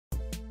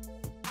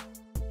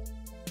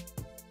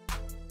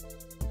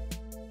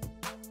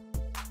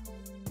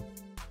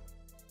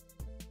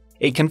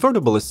A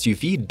convertible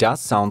SUV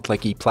does sound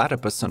like a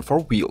platypus on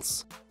four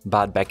wheels,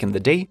 but back in the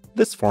day,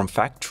 this form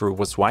factor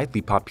was widely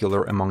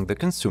popular among the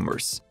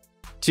consumers.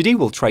 Today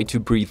we'll try to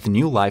breathe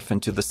new life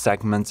into the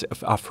segment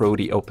of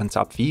off-roady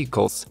open-top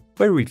vehicles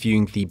by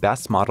reviewing the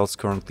best models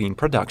currently in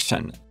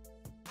production.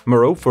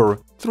 Moreover,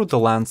 through the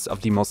lens of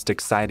the most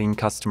exciting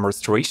custom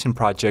restoration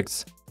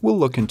projects, we'll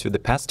look into the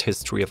past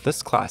history of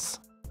this class.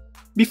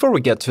 Before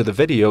we get to the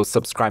video,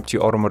 subscribe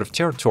to Automotive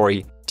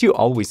Territory to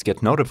always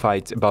get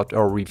notified about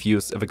our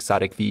reviews of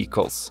exotic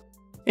vehicles.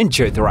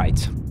 Enjoy the ride!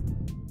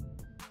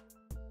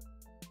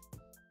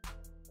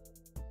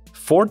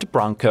 Ford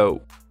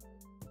Bronco.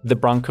 The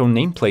Bronco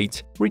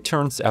nameplate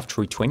returns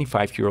after a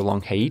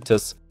 25-year-long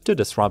hiatus to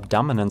disrupt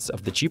dominance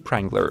of the Jeep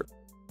Wrangler.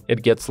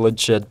 It gets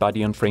legit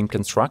body-on-frame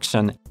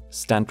construction,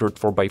 standard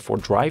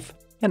 4x4 drive,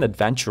 and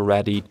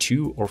adventure-ready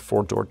 2- or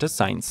 4-door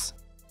designs.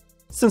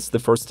 Since the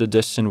first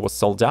edition was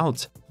sold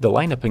out, the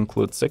lineup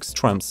includes 6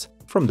 trims,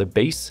 from the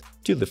base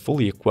to the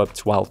fully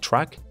equipped Wild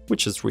Track,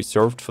 which is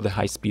reserved for the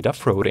high-speed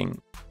off-roading.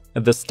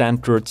 The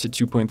standard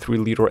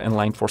 2.3-liter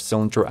inline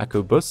 4-cylinder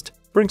EcoBoost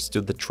brings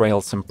to the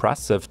trails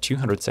impressive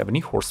 270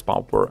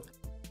 horsepower,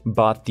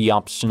 but the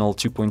optional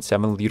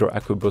 2.7-liter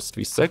EcoBoost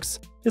V6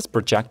 is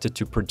projected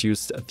to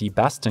produce the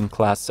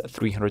best-in-class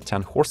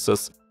 310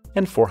 horses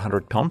and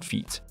 400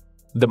 pound-feet.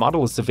 The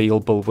model is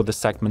available with the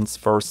segment's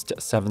first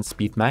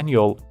 7-speed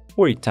manual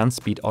or a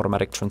 10-speed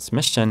automatic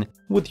transmission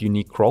with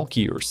unique roll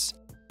gears.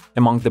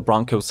 Among the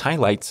Bronco's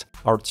highlights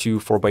are 2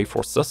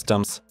 4x4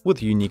 systems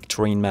with unique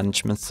terrain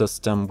management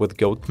system with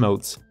GOAT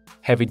modes,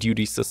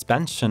 heavy-duty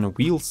suspension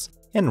wheels,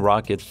 and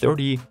rugged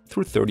 30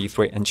 through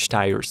 33-inch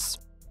tires.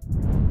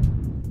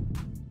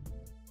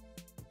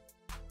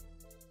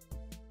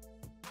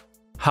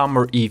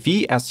 Hummer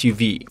EV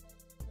SUV.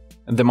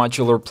 The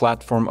modular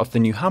platform of the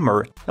new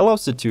Hummer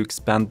allows it to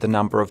expand the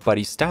number of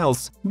body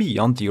styles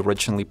beyond the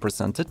originally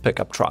presented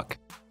pickup truck.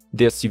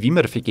 The SUV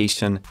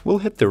modification will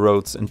hit the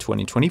roads in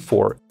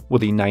 2024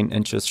 with a 9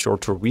 inches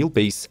shorter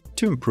wheelbase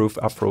to improve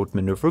off-road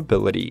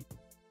maneuverability.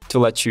 To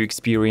let you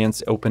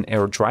experience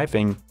open-air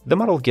driving, the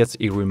model gets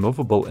a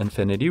removable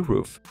infinity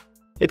roof.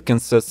 It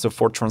consists of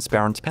 4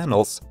 transparent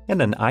panels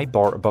and an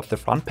eye-bar above the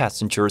front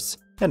passengers,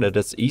 and it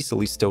is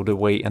easily stowed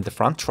away in the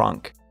front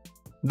trunk.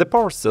 The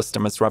power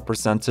system is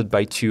represented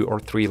by 2 or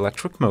 3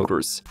 electric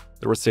motors.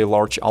 There is a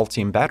large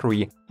Ultium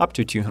battery up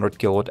to 200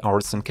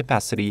 kWh in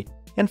capacity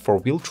and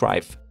 4-wheel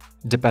drive.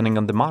 Depending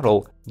on the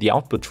model, the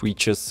output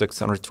reaches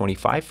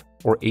 625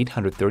 or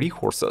 830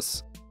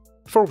 horses.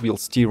 4-wheel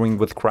steering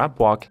with crab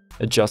walk,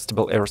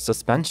 adjustable air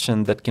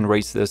suspension that can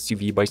raise the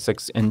SUV by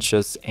 6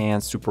 inches,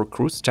 and Super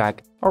Cruise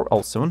Tech are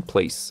also in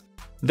place.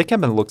 The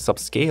cabin looks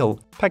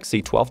upscale, packs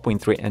a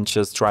 12.3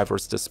 inches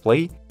driver's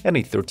display and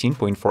a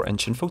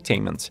 13.4-inch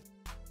infotainment.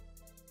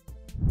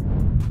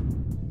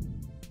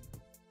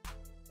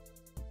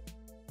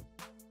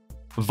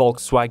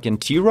 Volkswagen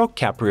T-Roc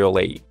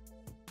Cabriolet.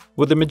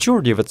 With the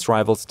majority of its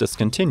rivals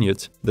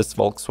discontinued, this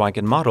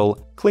Volkswagen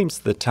model claims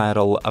the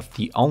title of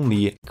the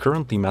only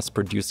currently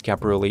mass-produced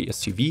cabriolet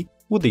SUV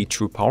with a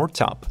true power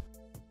top.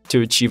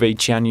 To achieve a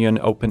genuine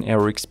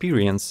open-air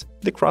experience,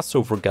 the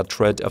crossover got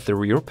rid of the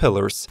rear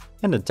pillars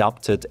and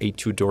adopted a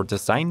 2-door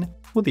design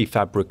with a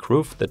fabric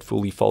roof that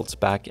fully folds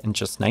back in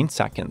just 9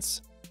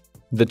 seconds.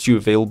 The 2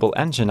 available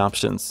engine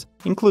options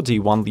include a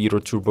 1-liter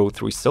turbo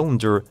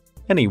 3-cylinder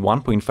and a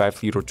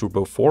 1.5-liter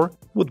turbo 4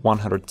 with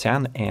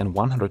 110 and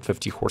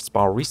 150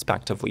 horsepower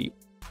respectively.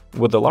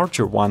 With the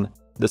larger one,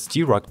 the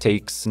T-Roc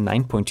takes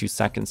 9.2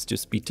 seconds to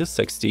speed to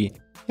 60,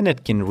 and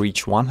it can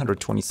reach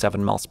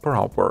 127 miles per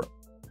hour.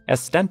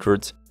 As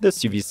standard, the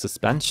SUV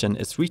suspension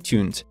is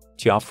retuned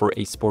to offer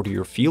a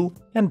sportier feel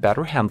and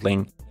better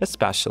handling,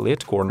 especially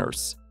at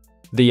corners.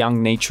 The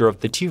young nature of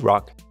the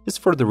T-Roc is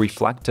further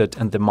reflected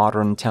in the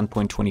modern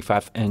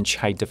 10.25-inch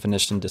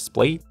high-definition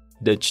display,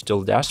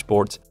 digital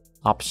dashboard,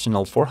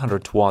 optional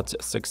 400-watt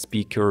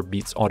 6-speaker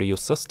Beats audio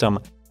system,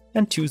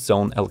 and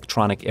 2-zone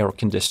electronic air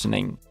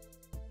conditioning.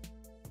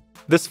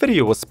 This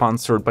video was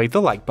sponsored by the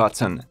like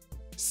button,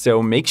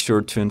 so make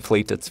sure to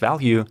inflate its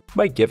value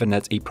by giving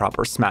it a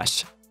proper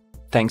smash.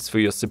 Thanks for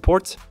your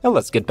support, and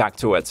let's get back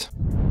to it.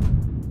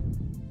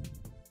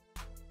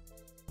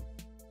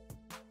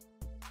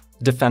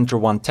 Defender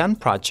 110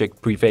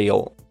 Project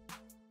Prevail.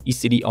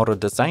 ECD Auto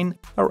Design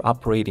are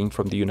operating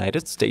from the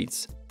United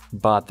States,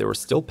 but they are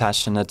still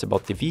passionate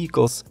about the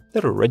vehicles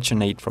that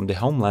originate from the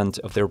homeland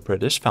of their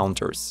British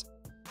founders.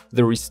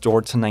 The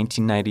restored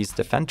 1990s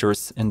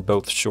Defenders in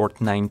both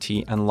short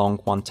 90 and long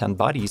 110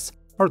 bodies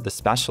are the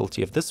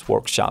specialty of this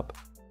workshop.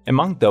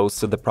 Among those,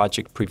 the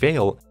Project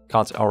Prevail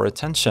caught our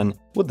attention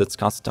with its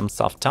custom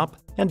soft top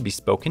and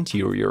bespoke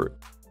interior.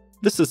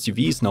 This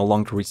SUV is no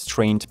longer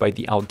restrained by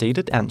the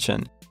outdated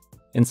engine.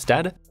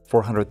 Instead,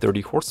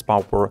 430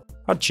 horsepower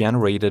are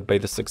generated by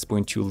the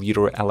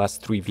 6.2-liter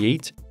LS3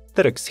 V8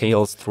 that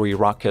exhales through a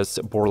raucous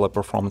Borla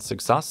performance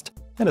exhaust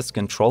and is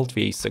controlled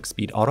via a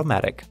 6-speed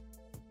automatic.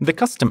 The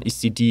custom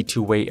ECD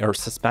two-way air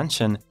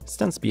suspension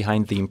stands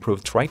behind the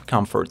improved ride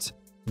comfort.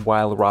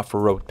 while rougher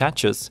road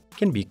patches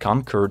can be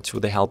conquered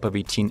with the help of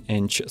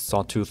 18-inch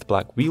sawtooth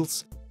black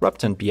wheels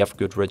wrapped in BF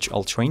Goodrich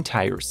all-terrain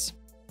tires.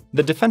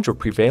 The Defender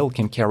Prevail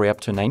can carry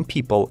up to 9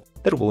 people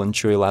that will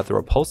enjoy leather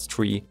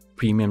upholstery,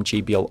 premium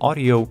JBL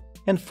audio,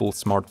 and full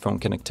smartphone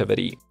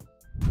connectivity.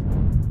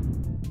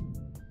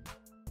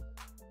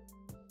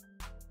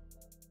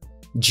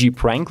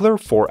 Jeep Wrangler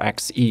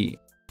 4xe.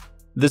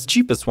 This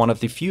Jeep is one of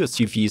the few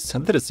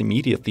SUVs that is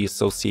immediately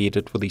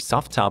associated with a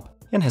soft top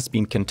and has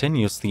been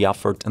continuously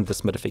offered in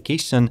this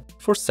modification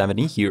for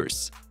 70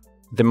 years.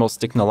 The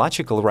most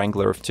technological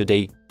Wrangler of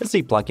today is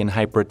a plug-in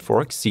hybrid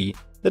 4xe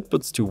that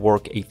puts to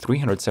work a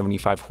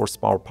 375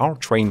 horsepower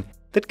powertrain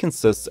that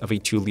consists of a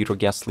 2-liter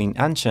gasoline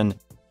engine,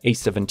 a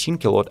 17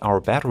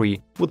 kWh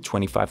battery with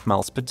 25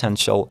 miles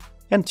potential,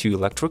 and 2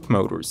 electric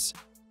motors.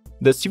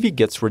 The SUV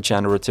gets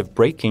regenerative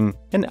braking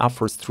and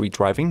offers 3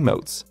 driving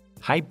modes: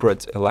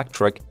 hybrid,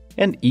 electric,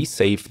 and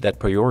e-safe that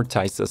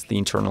prioritizes the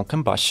internal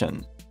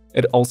combustion.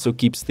 It also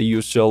keeps the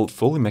usual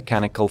fully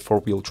mechanical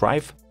 4-wheel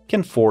drive,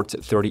 can ford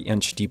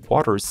 30-inch deep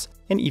waters,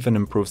 and even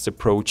improves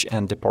approach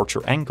and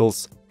departure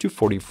angles to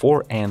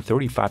 44 and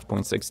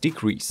 35.6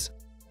 degrees.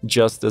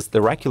 Just as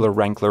the regular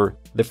Wrangler,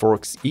 the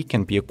 4xe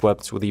can be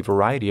equipped with a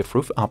variety of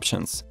roof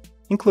options,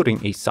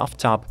 including a soft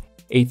top,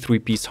 a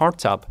 3-piece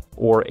hardtop,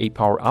 or a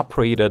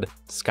power-operated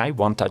Sky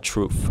One Touch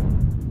roof.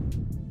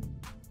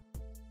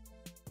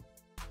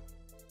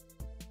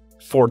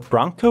 Ford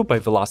Bronco by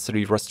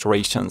Velocity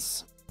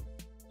Restorations.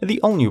 The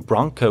all-new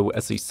Bronco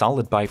is a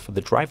solid buy for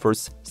the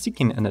drivers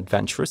seeking an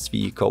adventurous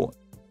vehicle.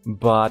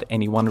 But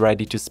anyone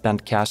ready to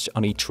spend cash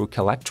on a true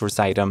collector's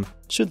item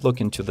should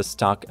look into the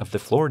stock of the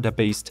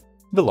Florida-based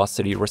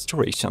Velocity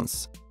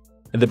Restorations.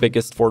 The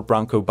biggest Ford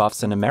Bronco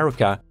buffs in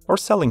America are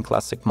selling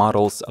classic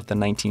models of the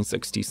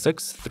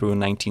 1966 through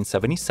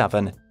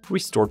 1977,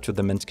 restored to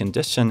the mint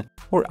condition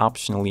or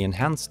optionally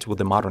enhanced with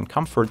the modern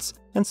comforts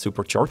and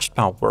supercharged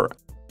power.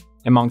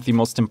 Among the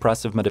most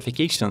impressive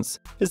modifications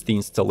is the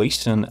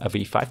installation of a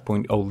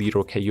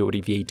 5.0-liter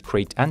Coyote V8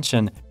 crate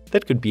engine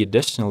that could be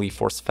additionally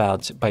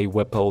force-fed by a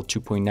Whipple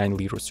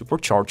 2.9-liter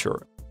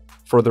supercharger.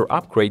 Further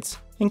upgrades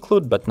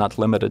include but not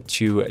limited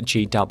to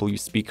JW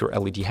speaker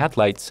LED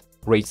headlights,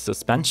 raised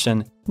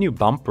suspension, new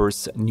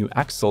bumpers, new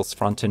axles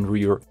front and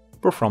rear,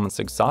 performance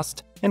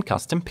exhaust, and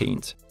custom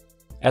paint.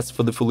 As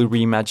for the fully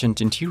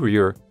reimagined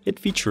interior, it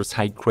features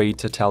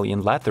high-grade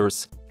Italian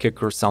leathers,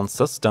 kicker sound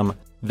system,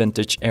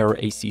 vintage air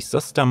AC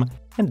system,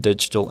 and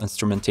digital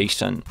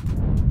instrumentation.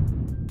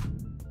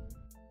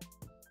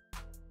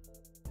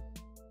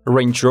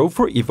 Range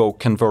Rover Evoque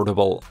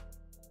Convertible.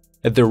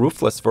 The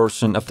roofless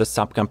version of the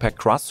subcompact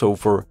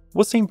crossover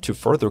was aimed to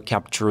further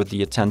capture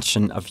the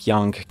attention of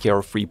young,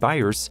 carefree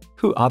buyers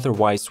who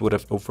otherwise would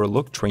have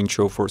overlooked Range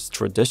Rover's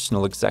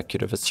traditional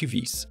executive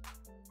SUVs.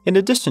 In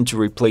addition to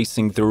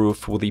replacing the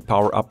roof with a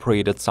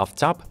power-operated soft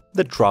top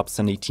that drops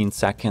in 18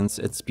 seconds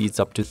at speeds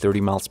up to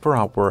 30 miles per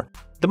hour,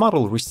 the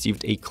model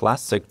received a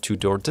classic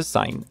 2-door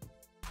design.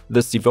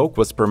 This Evoque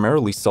was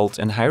primarily sold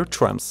in higher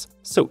trims,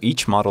 so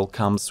each model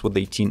comes with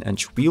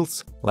 18-inch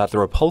wheels,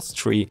 leather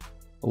upholstery,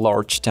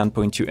 large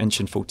 10.2-inch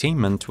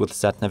infotainment with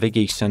set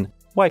navigation,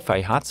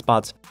 Wi-Fi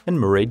hotspot, and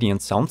Meridian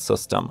sound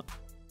system.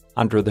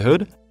 Under the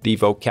hood, the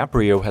Evoque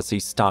Cabrio has a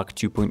stock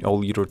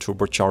 2.0-liter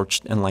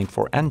turbocharged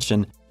inline-4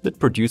 engine that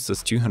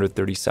produces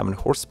 237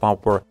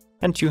 horsepower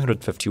and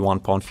 251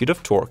 pound-feet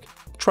of torque,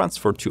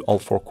 transferred to all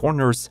 4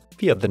 corners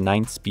via the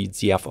 9-speed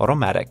ZF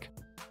automatic.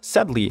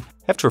 Sadly,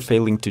 after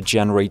failing to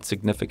generate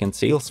significant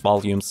sales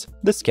volumes,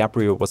 this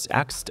Cabrio was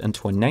axed in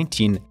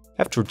 2019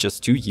 after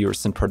just 2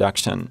 years in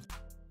production.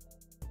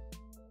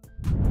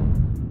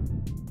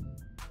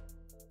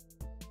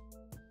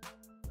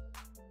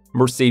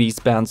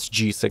 Mercedes-Benz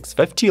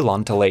G650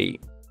 Landaulet.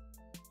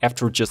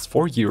 After just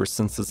 4 years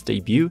since its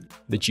debut,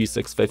 the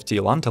G650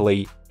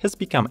 Landaulet has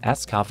become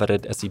as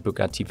coveted as a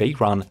Bugatti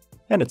Veyron,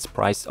 and its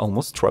price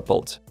almost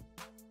tripled.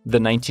 The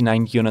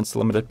 99 units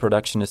limited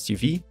production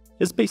SUV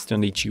is based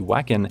on a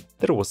G-Wagon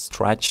that was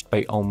stretched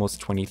by almost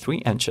 23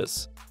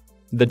 inches.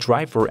 The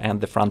driver and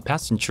the front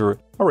passenger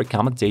are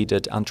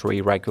accommodated under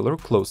a regular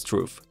closed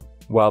roof,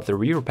 while the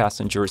rear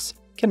passengers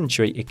can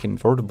enjoy a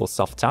convertible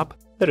soft top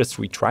that is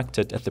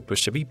retracted at the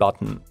push of a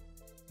button.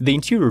 The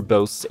interior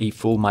boasts a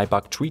full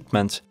Maybach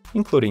treatment,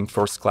 including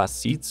first-class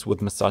seats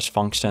with massage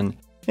function,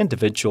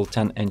 individual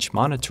 10-inch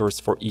monitors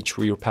for each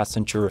rear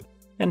passenger,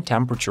 and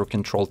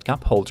temperature-controlled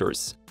cup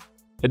holders.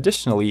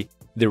 Additionally,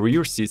 the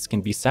rear seats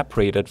can be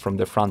separated from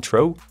the front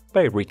row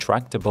by a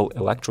retractable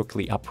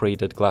electrically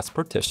operated glass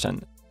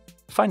partition.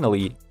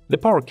 Finally, the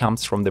power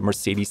comes from the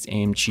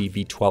Mercedes-AMG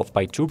V12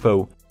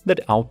 bi-turbo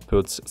that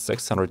outputs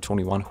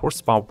 621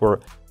 horsepower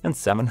and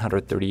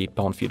 738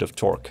 pound-feet of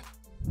torque.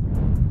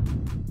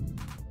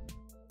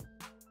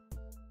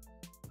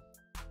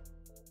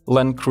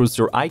 Land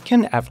Cruiser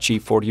Icon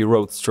FJ40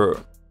 Roadster.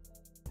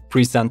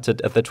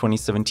 Presented at the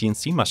 2017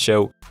 SEMA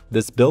show,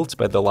 this build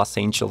by the Los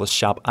Angeles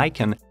shop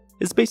Icon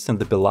is based on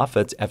the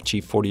beloved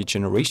FJ40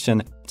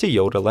 generation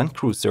Toyota Land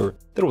Cruiser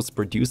that was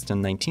produced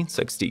in the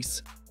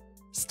 1960s.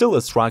 Still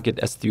as rugged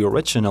as the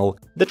original,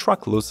 the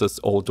truck loses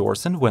all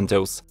doors and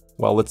windows,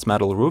 while its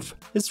metal roof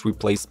is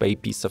replaced by a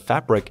piece of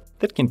fabric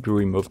that can be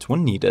removed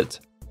when needed.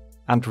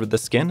 Under the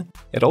skin,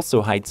 it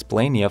also hides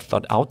plenty of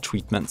thought-out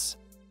treatments.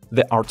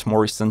 The Art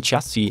Morrison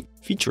chassis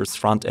features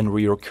front and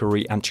rear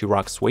Curry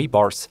anti-rock sway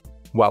bars,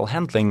 while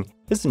handling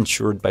is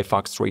ensured by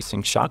Fox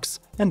Racing shocks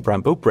and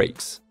Brembo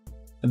brakes.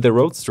 The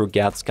Roadster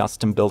gets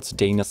custom-built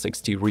Dana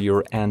 60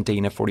 rear and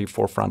Dana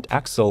 44 front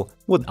axle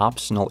with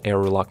optional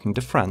air-locking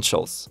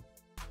differentials.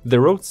 The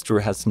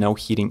Roadster has no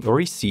heating or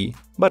AC,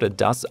 but it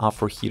does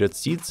offer heated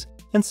seats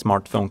and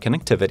smartphone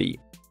connectivity.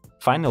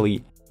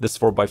 Finally, this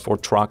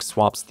 4x4 truck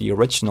swaps the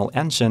original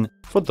engine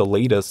for the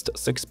latest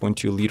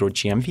 6.2-liter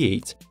GM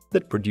V8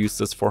 that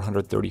produces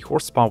 430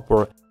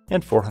 horsepower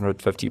and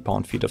 450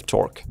 pound-feet of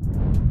torque.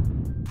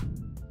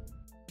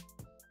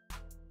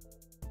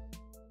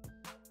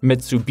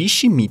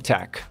 Mitsubishi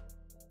Mitech.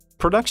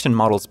 Production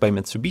models by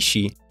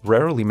Mitsubishi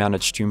rarely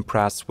manage to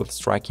impress with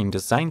striking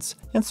designs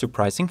and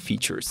surprising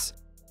features.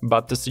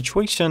 But the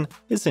situation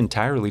is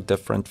entirely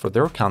different for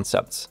their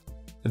concepts.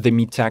 The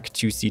Mitech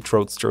 2-seat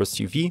roadster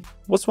SUV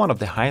was one of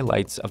the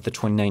highlights of the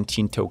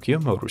 2019 Tokyo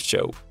Motor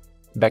Show.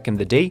 Back in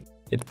the day,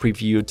 it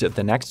previewed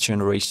the next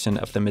generation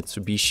of the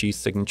Mitsubishi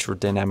signature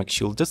dynamic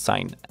shield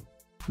design.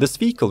 This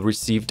vehicle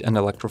received an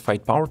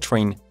electrified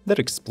powertrain that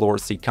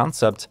explores the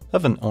concept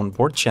of an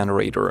onboard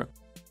generator.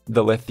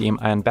 The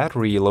lithium-ion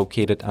battery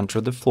located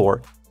under the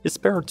floor is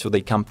paired to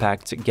the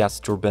compact gas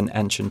turbine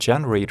engine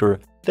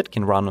generator that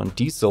can run on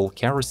diesel,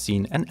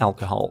 kerosene, and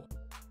alcohol.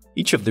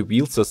 Each of the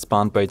wheels is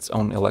spun by its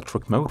own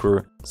electric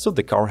motor, so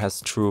the car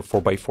has true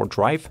 4x4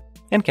 drive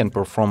and can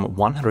perform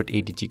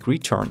 180-degree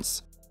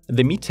turns.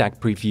 The Mitech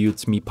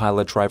previewed Mi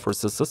Pilot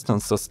driver's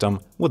assistance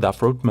system with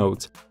off-road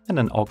mode and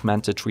an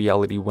augmented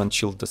reality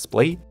windshield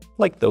display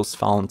like those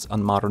found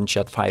on modern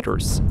jet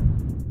fighters.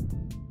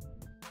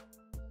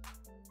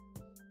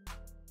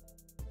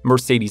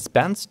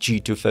 Mercedes-Benz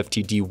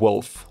G250D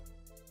Wolf.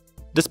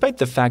 Despite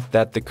the fact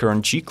that the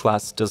current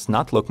G-Class does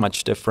not look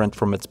much different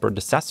from its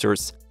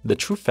predecessors, the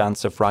true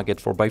fans of rugged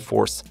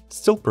 4x4s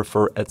still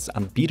prefer its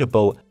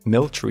unbeatable,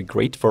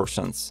 military-grade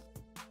versions.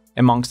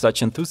 Among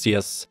such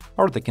enthusiasts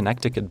are the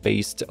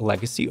Connecticut-based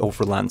Legacy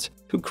Overland,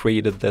 who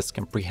created this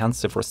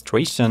comprehensive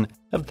restoration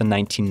of the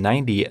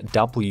 1990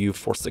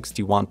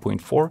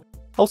 W461.4,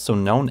 also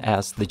known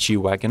as the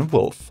G-Wagon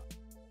Wolf.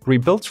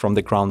 Rebuilt from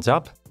the ground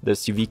up, the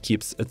SUV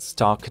keeps its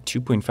stock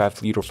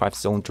 2.5-liter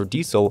 5-cylinder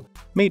diesel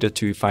mated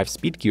to a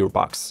 5-speed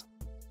gearbox.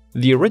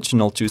 The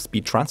original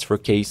 2-speed transfer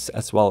case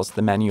as well as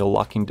the manual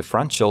locking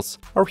differentials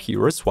are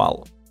here as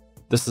well.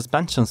 The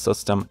suspension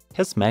system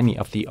has many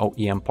of the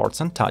OEM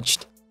parts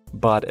untouched,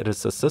 but it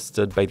is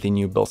assisted by the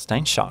new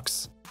Bilstein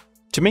shocks.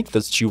 To make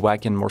this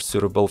G-Wagon more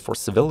suitable for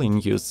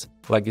civilian use,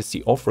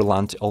 Legacy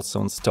Overland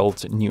also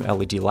installed new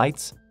LED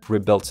lights,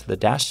 rebuilt the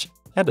dash,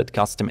 added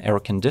custom air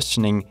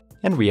conditioning,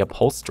 and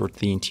reupholstered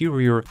the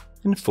interior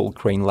in full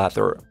grain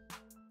leather.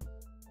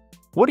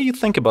 What do you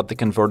think about the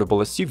convertible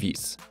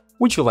SUVs?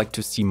 Would you like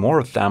to see more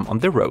of them on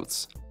the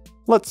roads?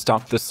 Let's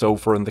talk this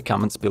over in the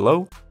comments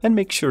below and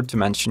make sure to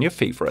mention your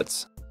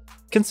favorites.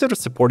 Consider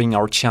supporting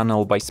our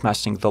channel by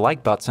smashing the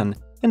like button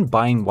and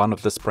buying one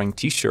of the spring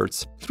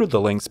t-shirts through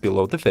the links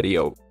below the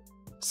video.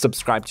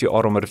 Subscribe to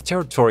Automotive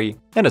Territory,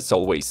 and as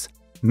always,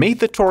 may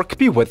the torque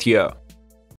be with you!